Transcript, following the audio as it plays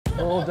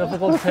A little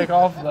difficult to take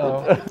off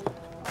though.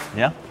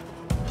 Yeah?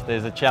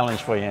 There's a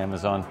challenge for you,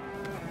 Amazon.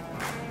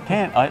 You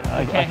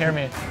can't hear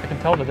me. I can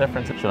tell the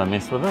difference. Should I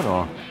mess with it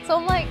or? So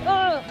I'm like,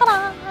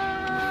 ta-da!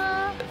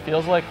 It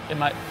feels like it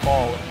might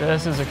fall.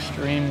 This is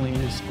extremely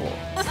useful.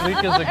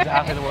 Sleek is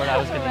exactly the word I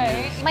was going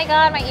to use. Oh my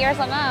God, my ears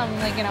are numb.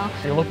 Like, you know.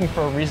 If you're looking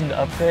for a reason to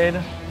upgrade,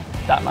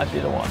 that might be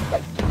the one.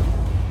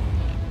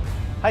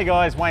 Hey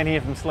guys, Wayne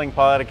here from Sling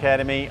Pilot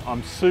Academy.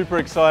 I'm super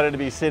excited to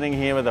be sitting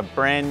here with a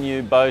brand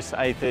new Bose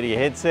A30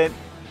 headset.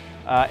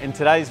 In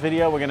today's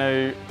video, we're going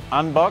to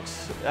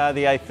unbox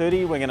the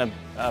A30. We're going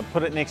to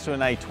put it next to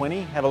an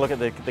A20, have a look at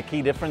the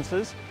key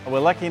differences.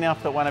 We're lucky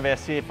enough that one of our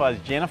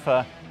CFIs,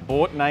 Jennifer,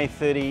 bought an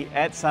A30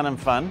 at Sun and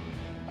Fun.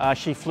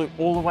 She flew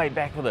all the way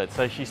back with it,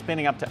 so she's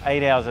spending up to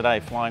 8 hours a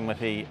day flying with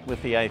the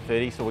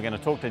A30. So we're going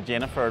to talk to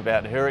Jennifer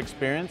about her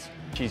experience.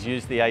 She's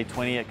used the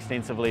A20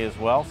 extensively as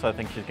well, so I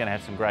think she's going to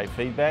have some great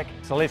feedback.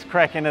 So let's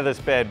crack into this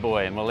bad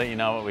boy and we'll let you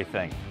know what we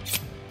think.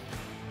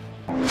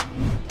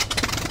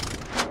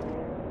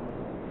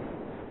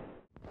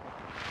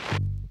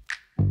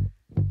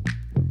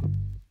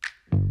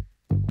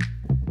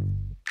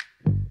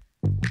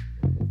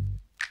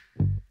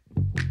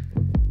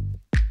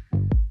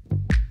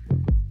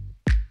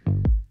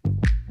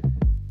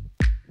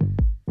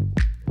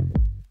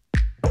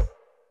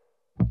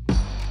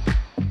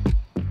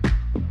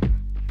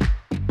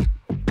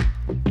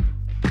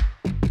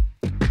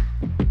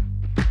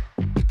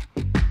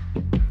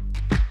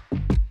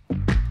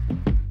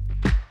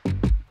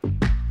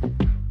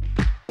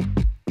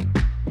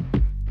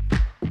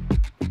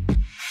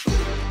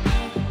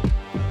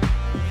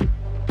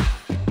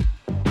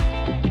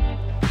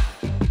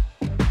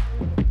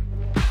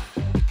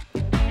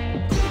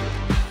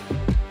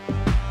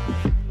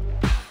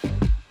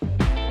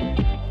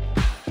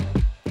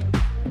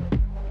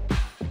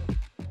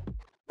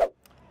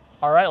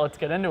 All right, let's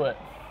get into it.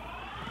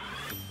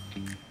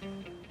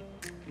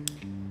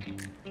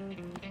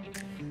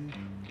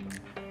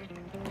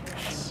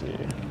 Let's see.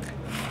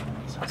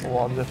 This has a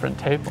lot of different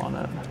tape on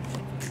it.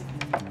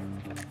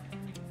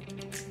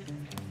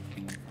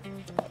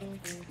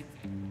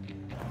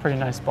 Pretty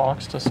nice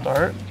box to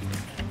start.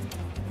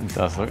 It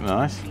does look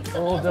nice.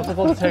 A little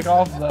difficult to take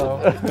off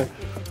though. There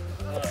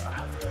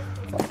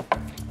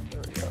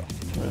we go.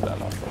 Move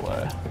that out of the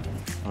way.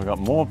 We've got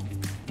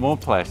more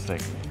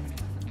plastic.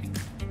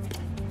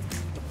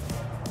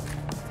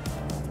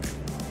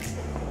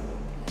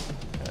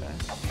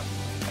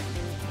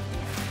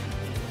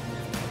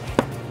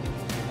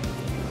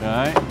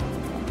 Okay,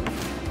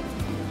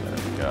 there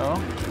we go.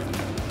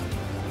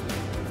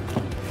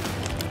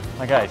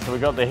 Okay, so we've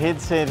got the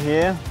headset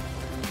here.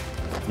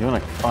 You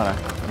want to kind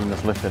of, you can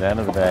just lift it out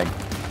of the bag.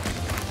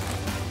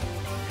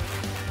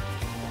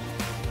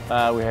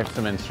 We have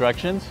some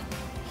instructions.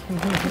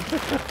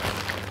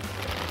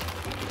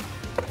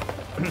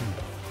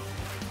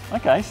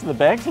 Okay, so the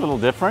bag's a little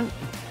different.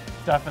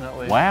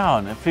 Definitely. Wow,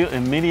 and it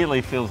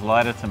immediately feels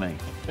lighter to me.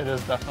 It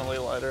is definitely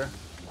lighter.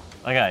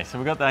 Okay, so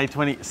we've got the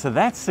A20. So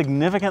that's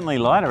significantly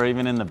lighter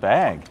even in the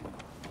bag.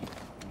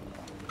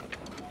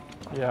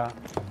 Yeah.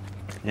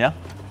 Yeah?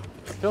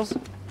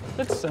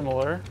 It's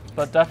similar,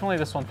 but definitely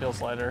this one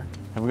feels lighter.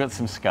 Have we got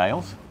some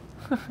scales?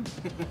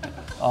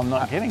 I'm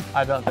not kidding.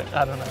 I don't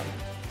know.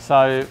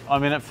 So, I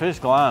mean, at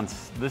first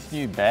glance, this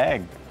new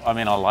bag, I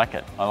mean, I like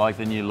it. I like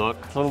the new look.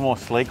 It's a little more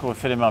sleek, will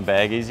fit in my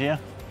bag easier.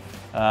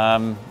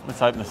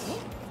 Let's open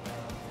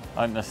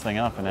this thing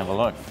up and have a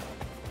look.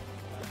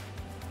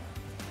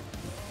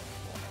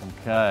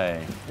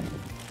 Okay.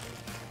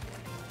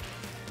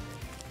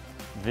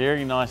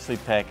 Very nicely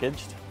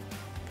packaged.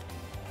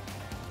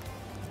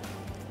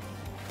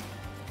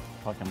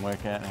 If I can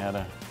work out how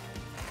to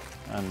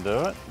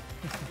undo it.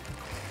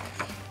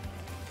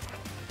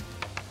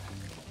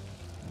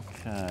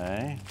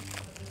 Okay.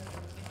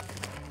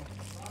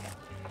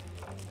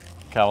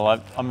 Okay,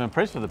 well, I'm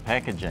impressed with the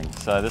packaging.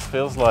 So this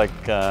feels like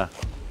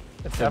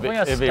It's definitely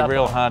it'd be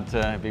real hard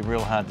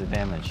to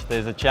damage.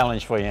 There's a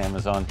challenge for you,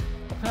 Amazon.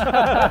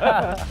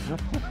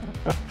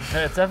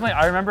 It's definitely,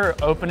 I remember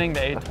opening the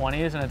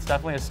A20s and it's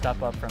definitely a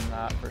step up from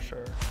that for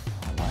sure.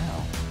 Oh,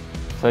 wow.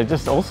 So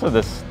just also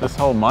this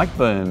whole mic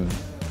boom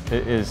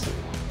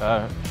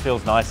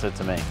feels nicer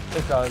to me.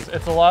 It does.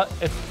 It's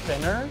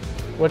thinner,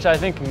 which I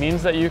think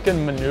means that you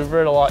can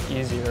maneuver it a lot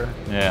easier.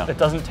 Yeah. It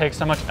doesn't take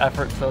so much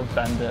effort to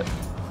bend it.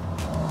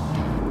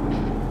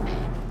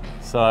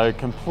 So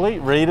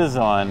complete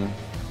redesign.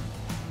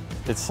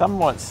 It's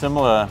somewhat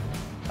similar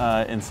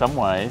in some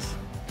ways,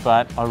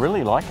 but I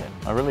really like it.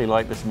 I really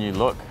like this new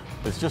look.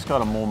 It's just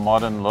got a more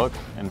modern look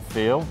and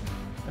feel.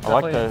 I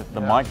like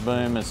the mic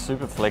boom is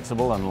super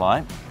flexible and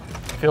light.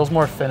 It feels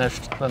more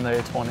finished than the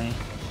A20.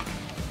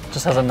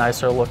 Just has a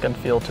nicer look and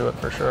feel to it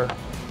for sure.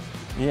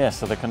 Yeah,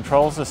 so the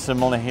controls are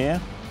similar here,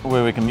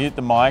 where we can mute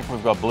the mic.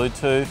 We've got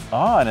Bluetooth.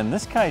 Oh, and in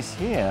this case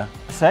here,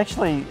 it's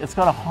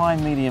got a high,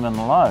 medium, and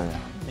low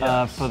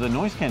for the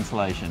noise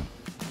cancellation,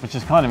 which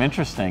is kind of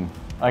interesting.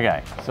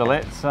 Okay, so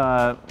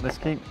let's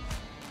keep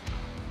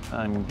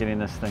getting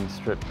this thing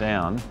stripped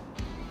down.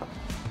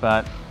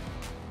 But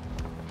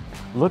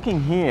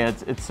Looking here,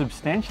 it's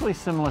substantially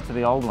similar to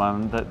the old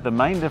one. The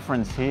main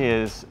difference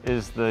here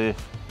is the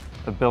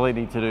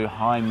ability to do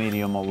high,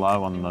 medium, or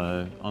low on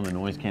the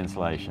noise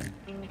cancellation.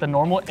 The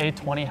normal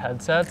A20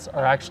 headsets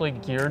are actually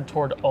geared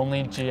toward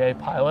only GA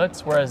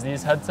pilots, whereas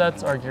these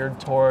headsets are geared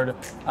toward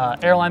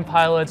airline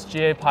pilots,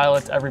 GA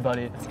pilots,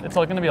 everybody. It's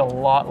going to be a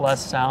lot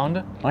less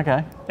sound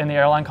in the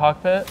airline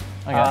cockpit,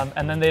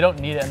 and then they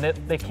don't need it, and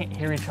they can't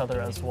hear each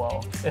other as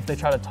well if they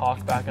try to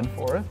talk back and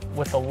forth.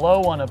 With the low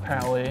one,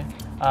 apparently,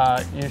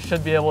 you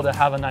should be able to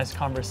have a nice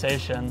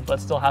conversation, but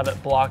still have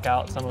it block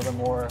out some of the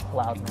more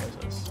loud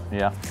noises.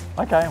 Yeah,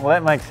 okay, well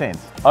that makes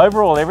sense.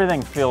 Overall,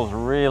 everything feels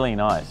really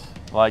nice.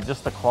 Like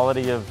just the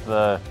quality of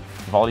the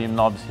volume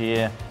knobs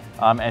here.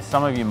 As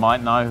some of you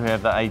might know who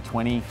have the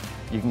A20,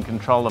 you can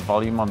control the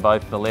volume on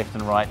both the left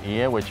and right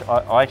ear, which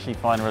I actually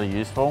find really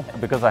useful.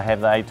 Because I have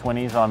the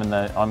A20s,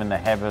 I'm in the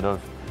habit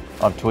of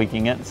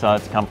tweaking it, so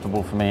it's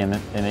comfortable for me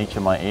in each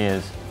of my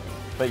ears.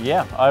 But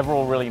yeah,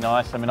 overall really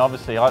nice. I mean,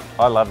 obviously I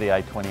love the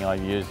A20.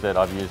 I've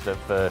used it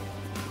for,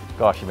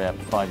 gosh, about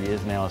 5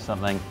 years now or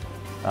something.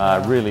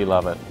 Really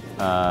love it.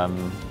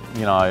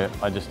 You know,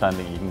 I just don't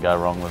think you can go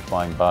wrong with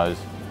buying Bose.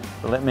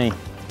 But let me,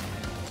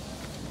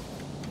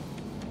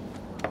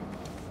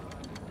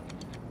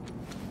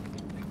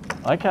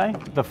 okay,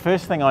 the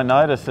first thing I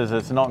notice is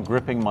it's not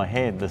gripping my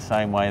head the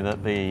same way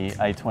that the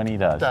A20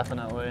 does.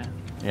 Definitely.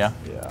 Yeah?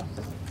 Yeah.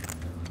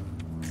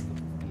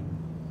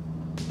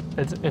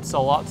 It's a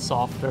lot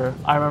softer.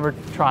 I remember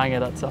trying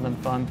it at Sun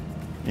 & Fun.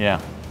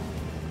 Yeah.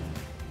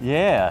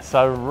 Yeah,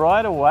 so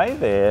right away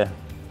there,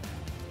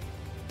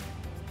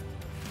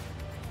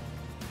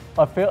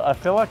 I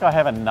feel like I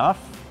have enough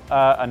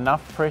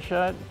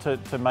pressure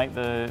to make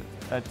to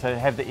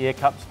have the ear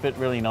cups fit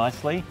really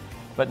nicely,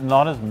 but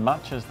not as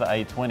much as the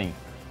A20.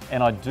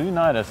 And I do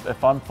notice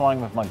if I'm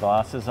flying with my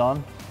glasses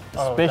on,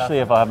 especially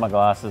if I have my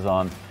glasses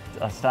on,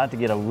 I start to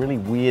get a really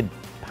weird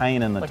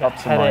pain in the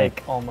tops of my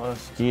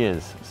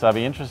ears. So I'd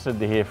be interested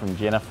to hear from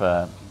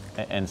Jennifer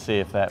and see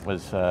if that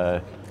was,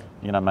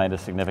 you know, made a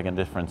significant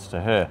difference to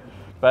her.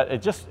 But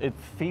it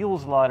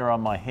feels lighter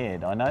on my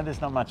head. I know there's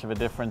not much of a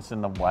difference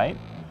in the weight,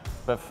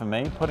 but for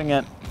me, putting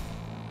it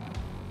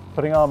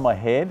on my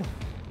head,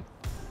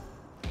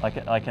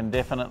 I can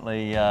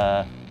definitely,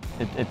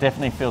 it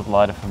definitely feels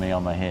lighter for me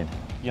on my head.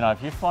 You know,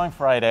 if you're flying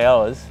for 8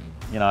 hours,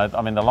 you know,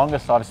 I mean, the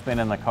longest I've spent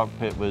in the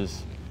cockpit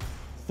was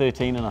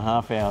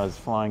 13.5 hours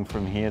flying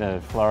from here to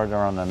Florida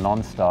on a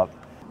non-stop.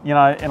 You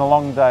know, in a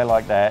long day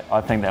like that,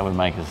 I think that would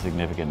make a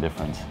significant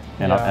difference.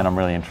 And, and I'm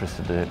really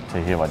interested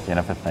to hear what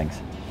Jennifer thinks.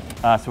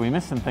 So we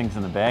missed some things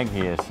in the bag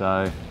here,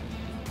 so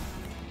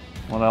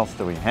what else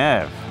do we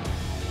have?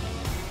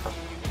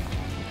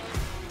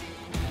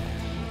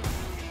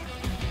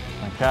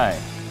 Okay,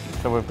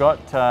 so we've got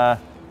a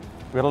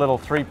little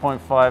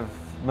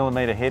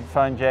 3.5mm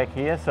headphone jack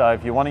here. So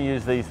if you want to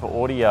use these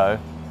for audio,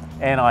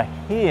 and I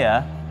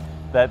hear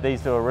that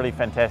these do a really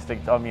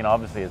fantastic, I mean,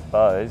 obviously it's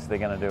Bose, they're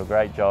going to do a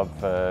great job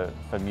for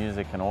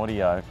music and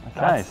audio.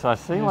 Okay, so I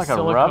see like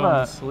a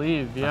rubber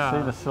sleeve, yeah. I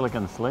see the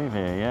silicone sleeve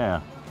here,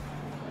 yeah.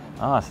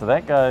 Ah, so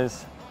that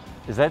goes,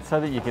 is that so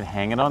that you can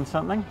hang it on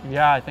something?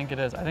 Yeah, I think it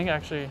is. I think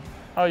actually,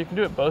 oh, you can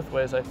do it both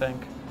ways, I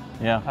think.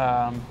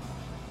 Yeah.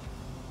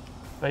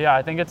 But yeah,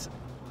 I think it's,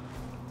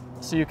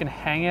 so you can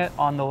hang it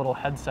on the little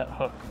headset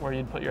hook where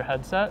you'd put your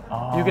headset.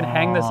 Oh. You can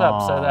hang this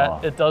up so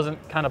that it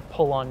doesn't kind of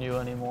pull on you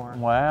anymore.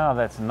 Wow,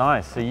 that's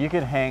nice. So you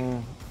could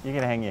hang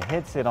your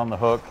headset on the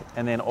hook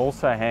and then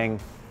also hang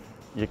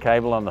your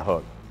cable on the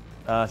hook.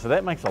 So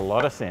that makes a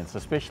lot of sense,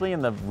 especially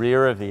in the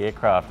rear of the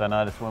aircraft. I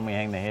notice when we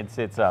hang the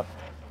headsets up,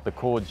 the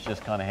cords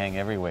just kind of hang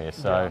everywhere.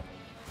 So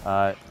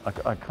I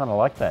kind of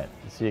like that.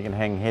 So you can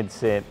hang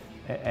headset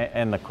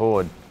and the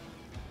cord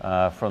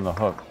from the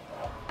hook.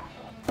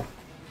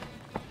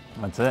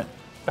 That's it.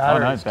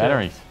 Batteries. Oh no,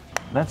 batteries.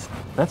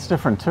 That's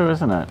different too,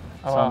 isn't it?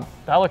 Oh, wow.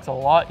 That looks a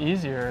lot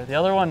easier. The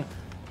other one,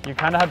 you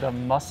kind of had to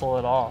muscle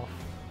it off.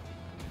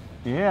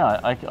 Yeah,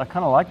 I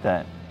kind of like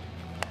that.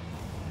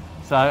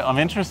 So I'm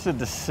interested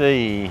to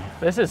see.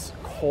 This is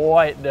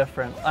quite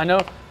different. I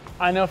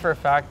know for a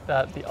fact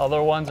that the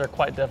other ones are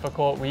quite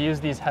difficult. We use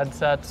these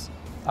headsets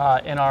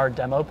in our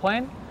demo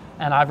plane,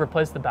 and I've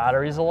replaced the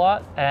batteries a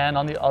lot. And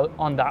on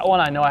that one,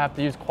 I know I have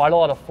to use quite a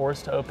lot of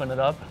force to open it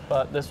up,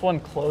 but this one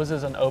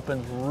closes and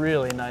opens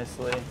really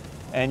nicely.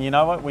 And you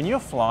know what? When you're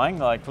flying,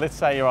 like let's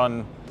say you're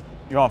on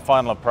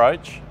final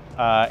approach,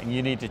 and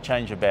you need to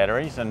change your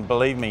batteries, and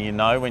believe me, you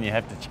know when you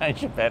have to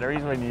change your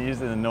batteries when you're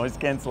using the noise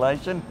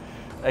cancellation.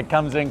 It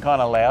comes in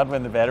kind of loud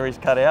when the battery's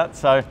cut out.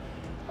 So,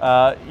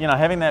 you know,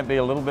 having that be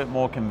a little bit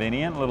more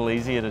convenient, a little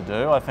easier to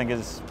do, I think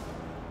is,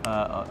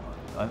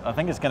 I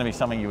think it's going to be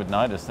something you would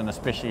notice, and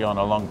especially on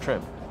a long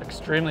trip.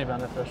 Extremely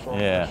beneficial,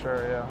 yeah. For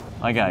sure,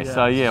 yeah. Okay,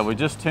 so yeah, we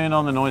just turned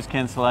on the noise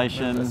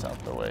cancellation. Move this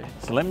out the way.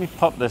 So let me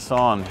pop this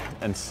on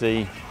and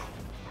see.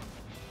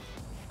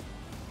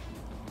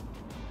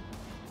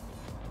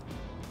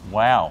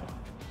 Wow.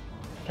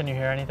 Can you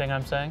hear anything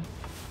I'm saying?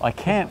 I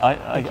can't.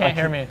 You can't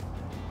hear me.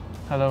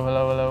 Hello,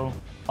 hello, hello.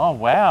 Oh,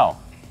 wow.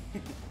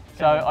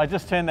 So I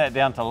just turned that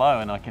down to low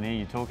and I can hear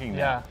you talking now.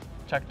 Yeah.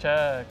 Check,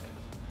 check.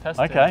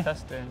 Testing, Okay.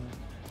 testing.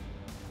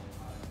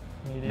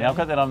 Medium. Now I've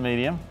got that on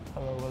medium.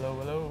 Hello, hello,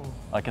 hello.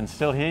 I can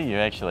still hear you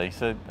actually,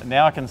 so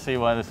now I can see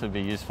why this would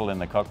be useful in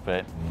the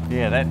cockpit.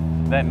 Yeah,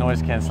 that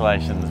noise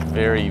cancellation is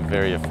very,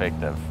 very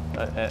effective.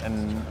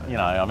 And you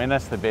know, I mean,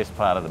 that's the best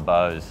part of the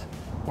Bose.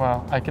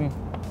 Wow, I can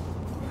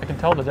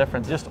tell the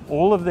difference. Just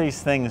all of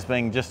these things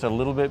being just a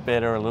little bit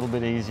better, a little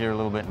bit easier, a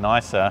little bit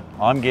nicer,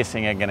 I'm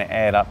guessing are going to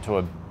add up to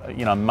a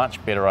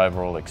much better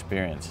overall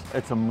experience.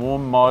 It's a more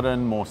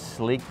modern, more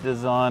sleek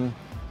design.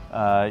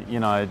 You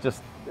know,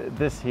 just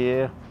this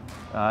here,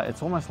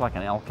 it's almost like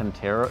an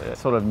Alcantara,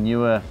 sort of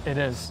newer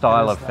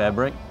style of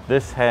fabric.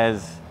 This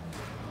has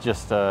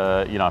just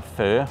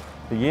fur.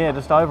 But yeah,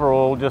 just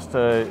overall, just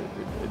a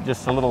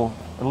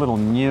little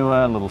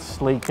newer, a little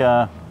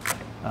sleeker.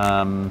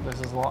 This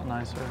is a lot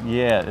nicer.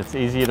 Yeah, it's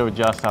easier to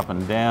adjust up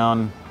and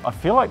down. I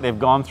feel like they've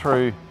gone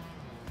through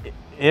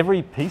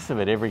every piece of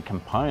it, every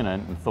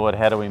component, and thought,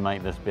 how do we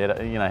make this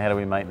better? You know, how do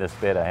we make this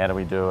better? How do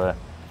we do a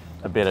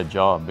better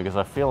job? Because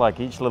I feel like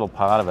each little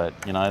part of it,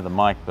 you know, the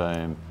mic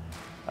boom,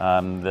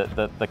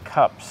 the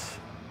cups,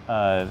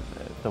 the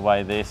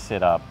way they're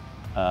set up,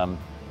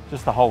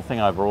 just the whole thing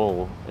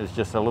overall is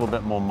just a little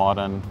bit more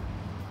modern,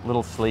 a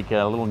little sleeker,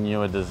 a little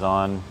newer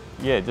design.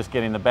 Yeah, just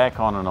getting the back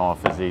on and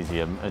off is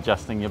easier.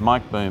 Adjusting your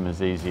mic boom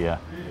is easier.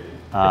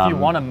 If you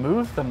want to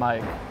move the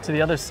mic to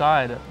the other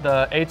side,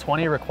 the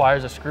A20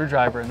 requires a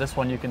screwdriver, and this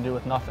one you can do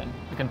with nothing.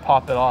 You can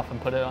pop it off and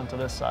put it onto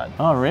this side.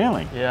 Oh,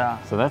 really?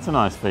 Yeah. So that's a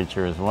nice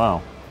feature as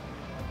well.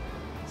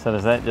 So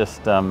does that just,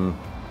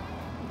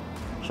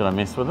 should I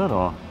mess with it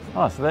or?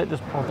 Oh, so that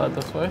just Hold that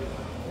this way.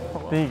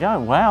 There you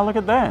go. Wow, look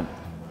at that.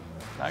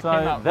 That So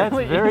came out that's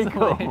really very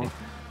easily. cool.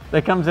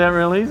 That comes out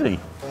real easy.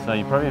 So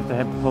you probably have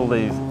to pull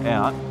these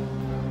out,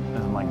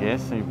 is my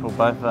guess. So you pull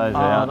both of those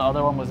out. The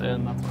other one was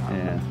in, that's what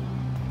happened. Yeah.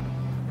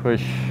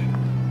 Push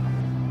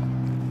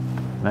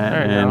that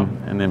There you in, go.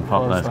 and then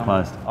pop Close those them.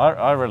 closed.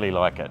 I really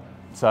like it.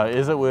 So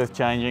is it worth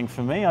changing?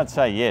 For me, I'd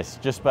say yes,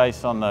 just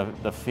based on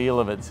the feel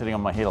of it sitting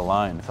on my head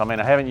alone. So I mean,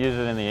 I haven't used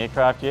it in the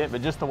aircraft yet,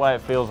 but just the way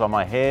it feels on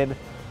my head,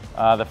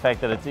 the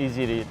fact that it's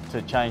easy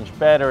to change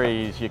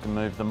batteries, you can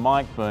move the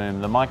mic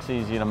boom, the mic's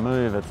easy to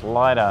move, it's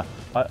lighter.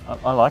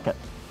 I like it.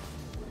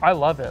 I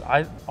love it.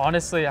 I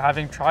honestly,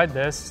 having tried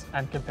this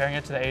and comparing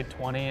it to the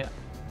A20,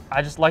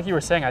 I just, like you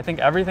were saying, I think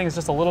everything's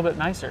just a little bit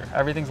nicer.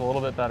 Everything's a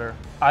little bit better.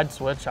 I'd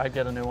switch, I'd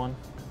get a new one.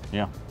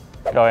 Yeah.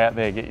 Go out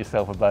there, get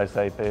yourself a Bose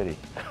A30.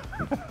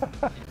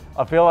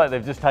 I feel like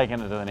they've just taken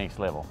it to the next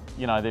level.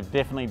 You know, they've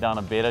definitely done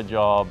a better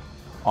job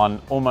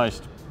on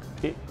almost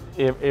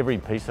every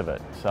piece of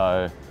it.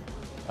 So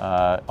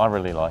I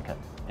really like it,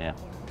 yeah.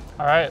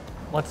 All right,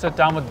 let's sit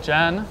down with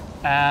Jen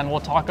and we'll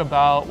talk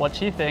about what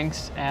she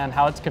thinks and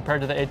how it's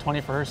compared to the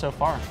A20 for her so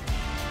far.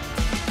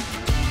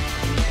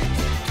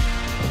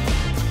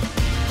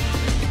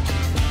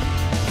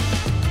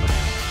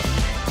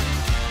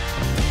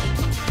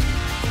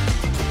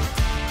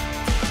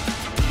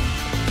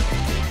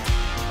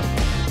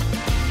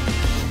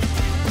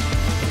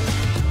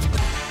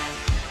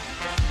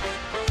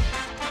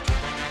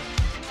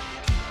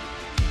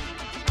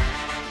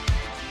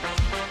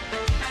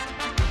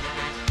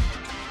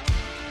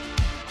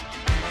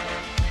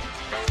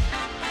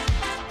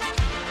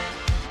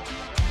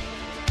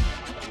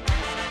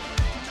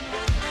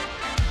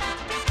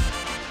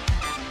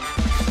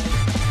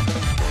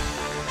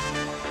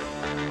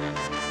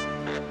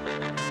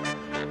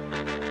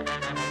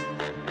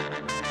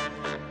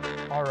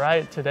 All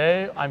right,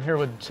 today I'm here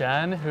with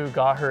Jen, who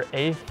got her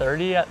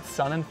A30 at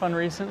Sun and Fun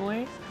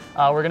recently.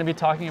 We're gonna be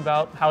talking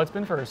about how it's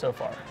been for her so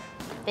far.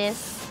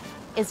 This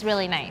is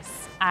really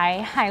nice. I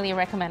highly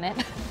recommend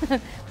it.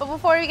 But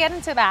before we get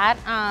into that,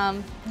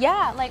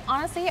 yeah, like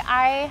honestly,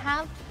 I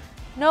have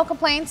no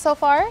complaints so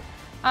far.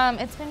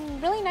 It's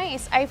been really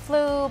nice. I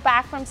flew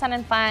back from Sun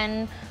and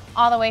Fun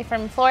all the way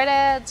from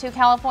Florida to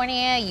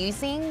California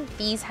using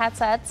these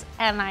headsets,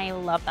 and I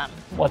love them.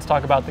 Let's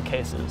talk about the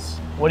cases.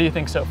 What do you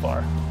think so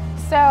far?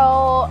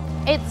 So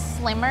it's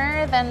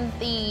slimmer than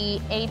the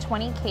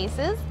A20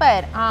 cases,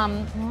 but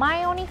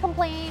my only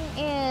complaint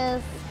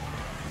is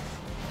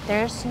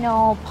there's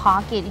no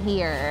pocket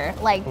here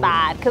like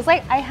that, because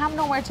like I have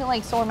nowhere to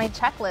like store my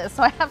checklist,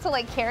 so I have to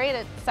like carry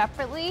it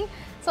separately.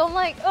 So I'm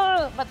like,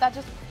 oh, but that's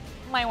just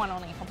my one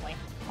only complaint.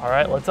 All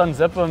right, let's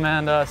unzip them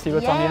and see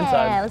what's on the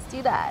inside. Yeah, let's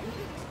do that.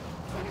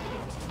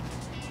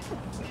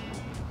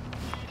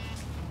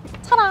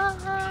 Ta-da!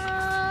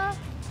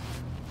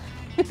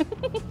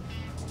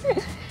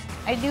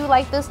 I do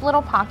like this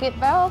little pocket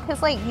though,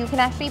 because like you can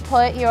actually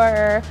put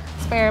your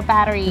spare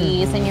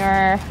batteries and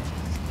your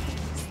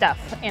stuff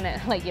in it,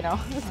 like, you know.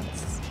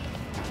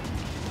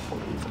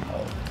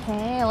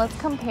 Okay, let's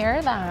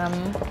compare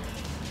them.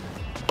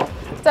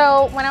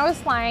 So when I was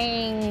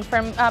flying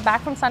from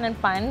back from Sun and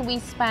Fun, we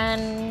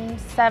spend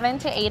 7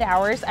 to 8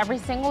 hours every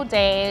single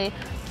day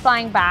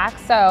flying back.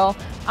 So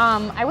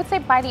I would say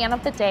by the end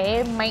of the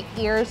day, my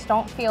ears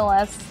don't feel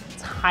as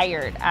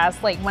tired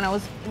as like when I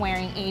was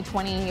wearing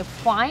A20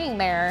 flying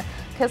there,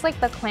 because like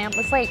the clamp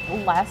is like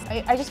less,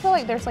 I just feel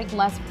like there's like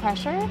less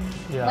pressure.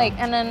 Yeah. Like,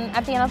 and then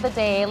at the end of the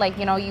day, like,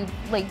 you know, you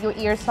like your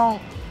ears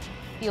don't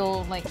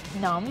feel like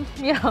numb,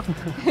 you know?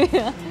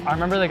 Yeah. I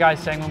remember the guy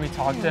saying when we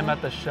talked to him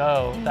at the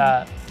show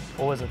that,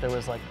 what was it, there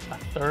was like a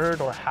third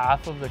or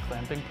half of the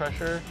clamping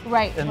pressure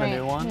in the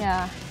new one.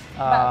 Yeah.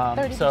 About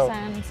 30%,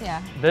 so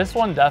yeah. This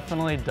one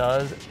definitely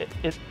does,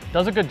 it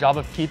does a good job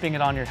of keeping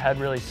it on your head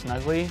really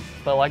snugly.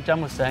 But like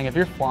Jen was saying, if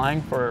you're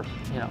flying for,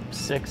 you know,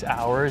 6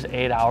 hours,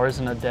 8 hours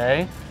in a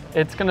day,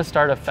 it's gonna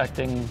start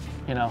affecting,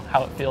 you know,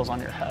 how it feels on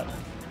your head.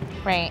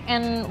 Right,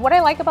 and what I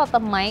like about the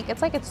mic,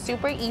 it's like it's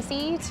super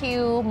easy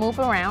to move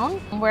around,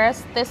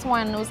 whereas this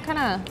one was kind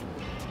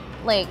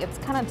of like, it's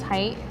kind of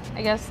tight,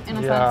 I guess, in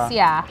a sense.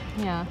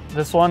 Yeah.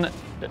 This one,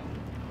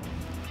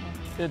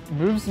 it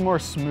moves more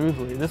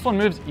smoothly. This one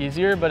moves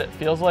easier, but it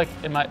feels like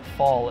it might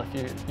fall if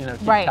you know,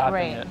 keep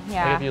tapping it.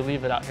 Yeah. Like if you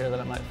leave it out here, that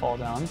it might fall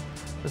down.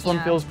 This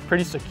one feels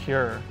pretty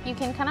secure. You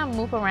can kind of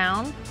move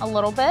around a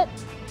little bit.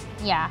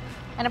 Yeah.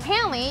 And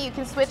apparently you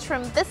can switch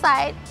from this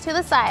side to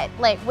the side,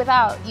 like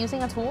without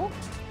using a tool.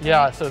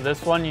 Yeah, so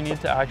this one you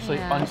need to actually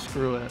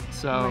unscrew it.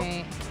 So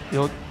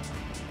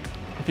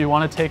if you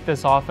want to take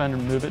this off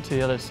and move it to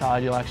the other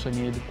side, you'll actually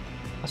need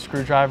a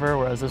screwdriver,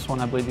 whereas this one,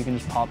 I believe you can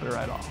just pop it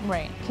right off.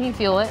 Right. Can you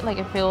feel it? Like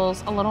it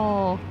feels a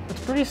little... It's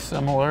pretty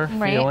similar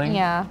feeling.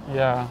 Yeah.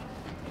 Yeah.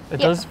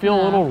 It does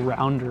feel a little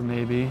rounder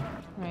maybe.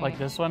 Like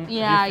this one,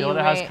 yeah, you feel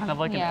it has kind of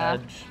like an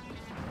edge.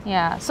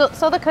 Yeah, so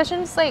the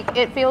cushions, like,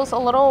 it feels a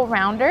little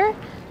rounder,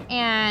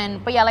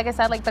 but yeah, like I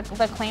said, like the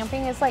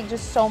clamping is like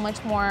just so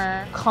much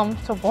more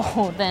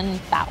comfortable than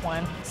that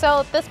one.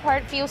 So this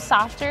part feels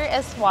softer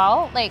as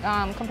well, like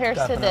compared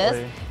to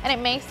this, and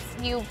it makes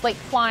you like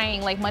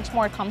flying like much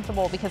more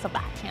comfortable because of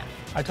that. Yeah.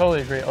 I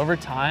totally agree. Over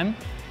time,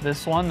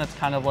 this one that's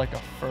kind of like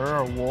a fur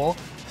or wool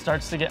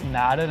starts to get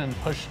matted and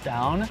pushed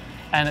down,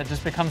 and it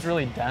just becomes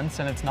really dense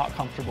and it's not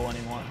comfortable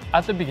anymore.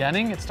 At the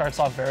beginning, it starts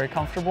off very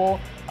comfortable,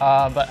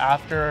 but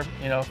after,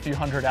 you know, a few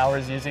hundred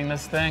hours using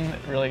this thing, it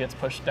really gets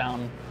pushed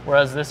down.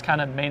 Whereas this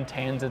kind of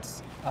maintains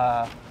its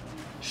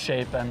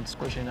shape and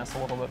squishiness a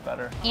little bit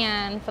better.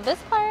 And for this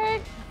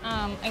part,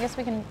 I guess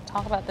we can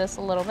talk about this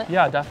a little bit.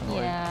 Yeah,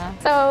 definitely. Yeah.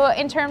 So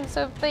in terms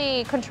of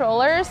the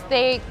controllers,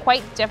 they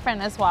quite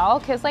different as well.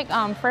 Cause like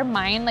for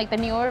mine, like the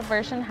newer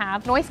version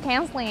have noise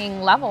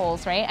canceling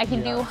levels, right? I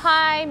can do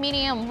high,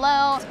 medium,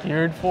 low. It's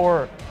geared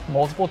for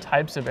multiple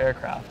types of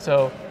aircraft.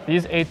 So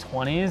these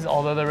A20s,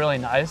 although they're really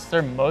nice,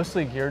 they're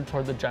mostly geared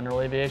toward the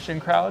general aviation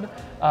crowd.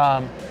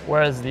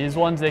 Whereas these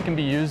ones, they can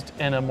be used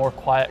in a more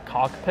quiet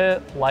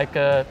cockpit, like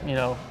a, you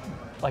know,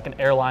 like an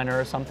airliner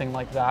or something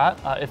like that,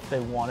 if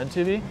they wanted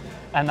to be.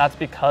 And that's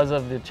because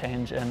of the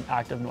change in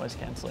active noise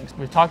canceling.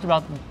 We've talked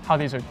about how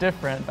these are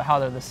different, but how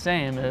they're the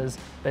same is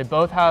they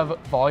both have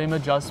volume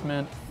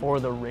adjustment for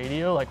the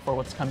radio, like for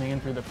what's coming in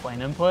through the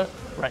plane input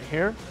right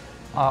here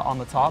on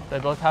the top. They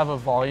both have a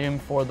volume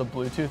for the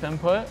Bluetooth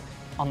input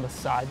on the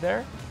side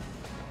there.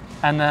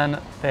 And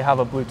then they have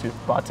a Bluetooth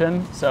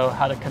button, so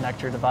how to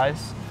connect your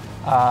device.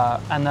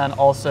 And then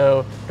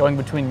also going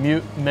between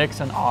mute,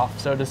 mix, and off,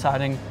 so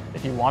deciding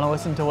if you want to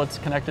listen to what's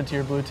connected to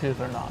your Bluetooth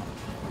or not.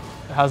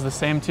 It has the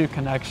same two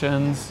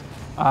connections.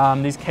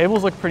 These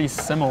cables look pretty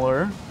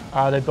similar.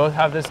 They both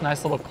have this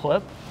nice little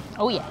clip.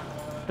 Oh yeah.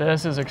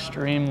 This is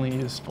extremely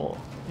useful.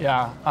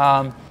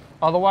 Yeah.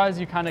 Otherwise,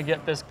 you kind of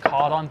get this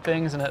caught on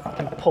things and it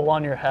can pull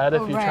on your head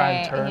if you try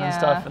and turn and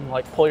stuff and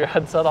like pull your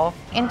headset off.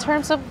 In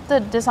terms of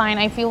the design,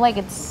 I feel like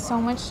it's so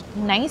much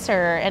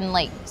nicer and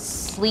like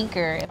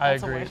sleeker. I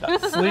agree.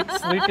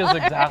 Sleek is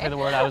exactly the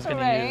word I was going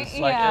to use.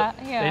 Like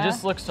they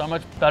just look so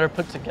much better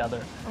put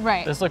together.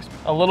 Right. This looks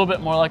a little bit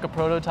more like a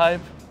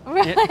prototype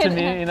to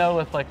me, you know,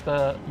 with like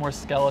the more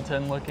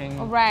skeleton looking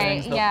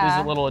things,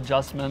 these little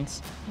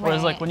adjustments.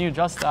 Whereas like when you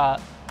adjust that,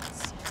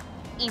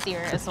 easier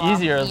as it's well.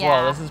 easier as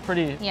well. This is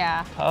pretty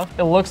tough.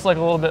 It looks like a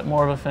little bit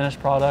more of a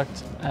finished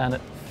product, and it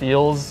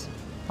feels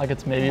like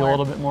it's maybe a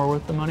little bit more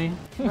worth the money.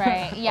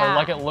 Right, yeah. Or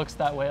like it looks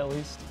that way at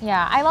least.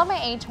 Yeah, I love my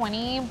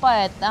A20,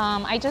 but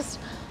I just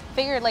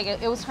figured like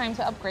it was time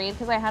to upgrade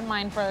because I had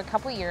mine for a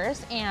couple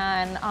years,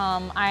 and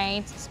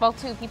I spoke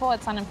to people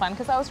at Sun & Fun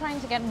because I was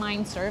trying to get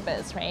mine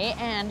serviced, right?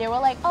 And they were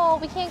like, oh,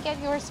 we can't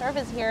get your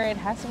service here. It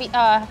has to be,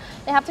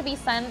 they have to be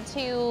sent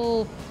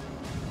to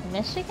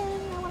Michigan,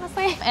 I want to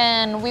say.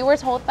 And we were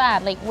told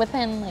that like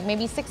within like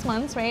maybe 6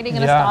 months, right, they're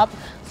gonna stop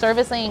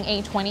servicing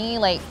A20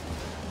 like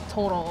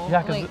total.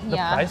 Yeah, because like, the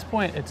price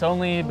point, it's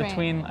only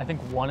between I think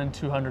 $100 and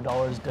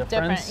 $200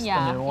 difference.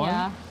 The new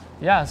one.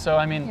 Yeah, so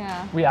I mean,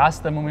 we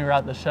asked them when we were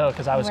at the show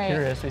because I was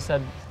curious. We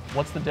said,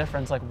 what's the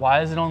difference? Like,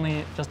 why is it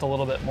only just a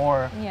little bit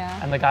more?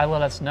 And the guy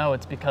let us know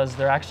it's because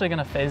they're actually going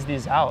to phase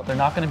these out. They're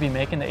not going to be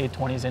making the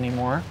A20s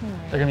anymore.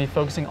 They're going to be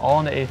focusing all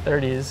on the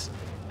A30s.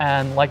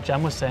 And like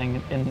Jen was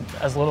saying, in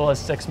as little as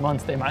 6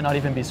 months, they might not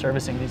even be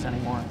servicing these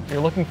anymore. If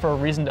you're looking for a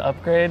reason to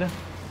upgrade,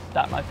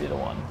 that might be the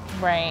one.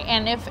 Right,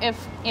 and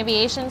if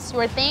aviation's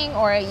your thing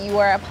or you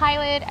are a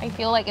pilot, I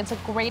feel like it's a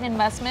great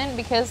investment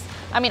because,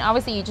 I mean,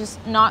 obviously you're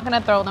just not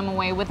gonna throw them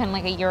away within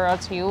like a year or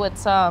two.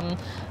 It's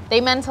they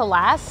meant to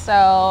last,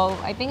 so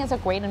I think it's a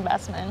great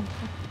investment.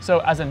 So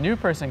as a new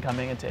person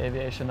coming into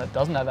aviation that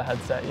doesn't have a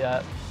headset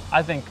yet,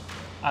 I think,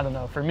 I don't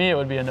know, for me it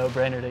would be a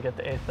no-brainer to get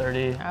the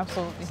A30.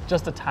 Absolutely. It's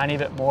just a tiny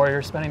bit more.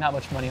 You're spending that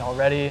much money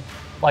already.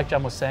 Like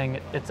Jen was saying,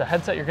 it's a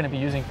headset you're going to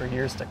be using for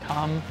years to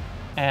come,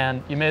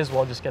 and you may as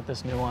well just get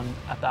this new one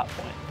at that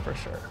point, for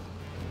sure.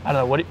 I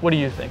don't know, what do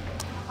you think?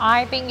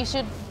 I think you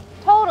should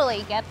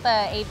totally get the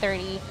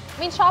A30. I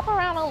mean, shop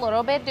around a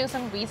little bit, do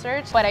some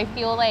research, but I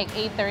feel like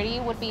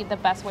A30 would be the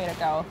best way to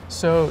go.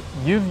 So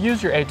you've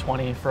used your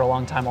A20 for a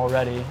long time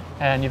already,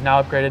 and you've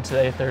now upgraded to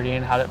the A30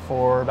 and had it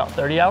for about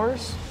 30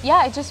 hours?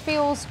 Yeah, it just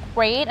feels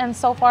great, and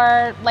so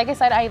far, like I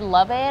said, I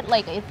love it.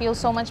 Like, it feels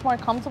so much more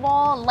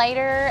comfortable,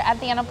 lighter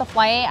at the end of the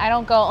flight. I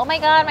don't go, oh my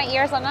God, my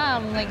ears are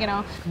numb, like, you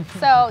know.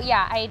 So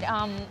yeah,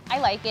 I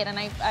like it, and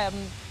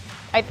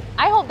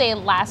I hope they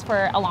last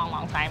for a long,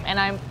 long time, and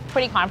I'm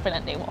pretty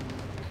confident they will.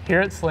 Here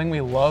at Sling,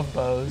 we love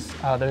Bose.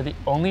 They're the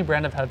only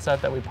brand of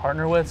headset that we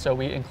partner with, so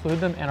we include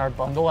them in our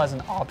bundle as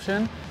an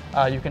option.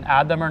 You can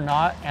add them or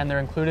not, and they're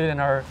included in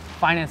our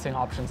financing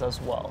options as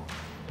well.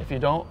 If you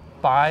don't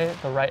buy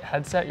the right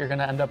headset, you're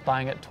gonna end up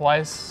buying it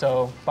twice,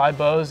 so buy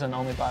Bose and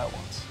only buy it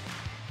once.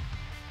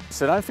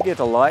 So don't forget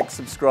to like,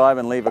 subscribe,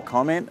 and leave a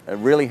comment. It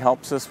really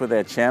helps us with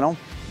our channel.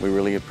 We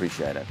really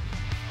appreciate it.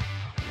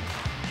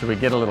 Should we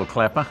get a little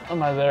clapper?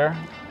 Am I there?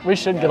 We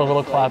should get a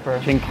little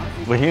clapper.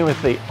 We're here with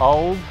the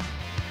old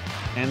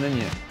and the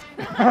new.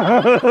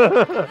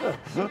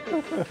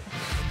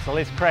 So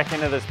let's crack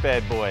into this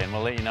bad boy and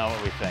we'll let you know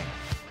what we think.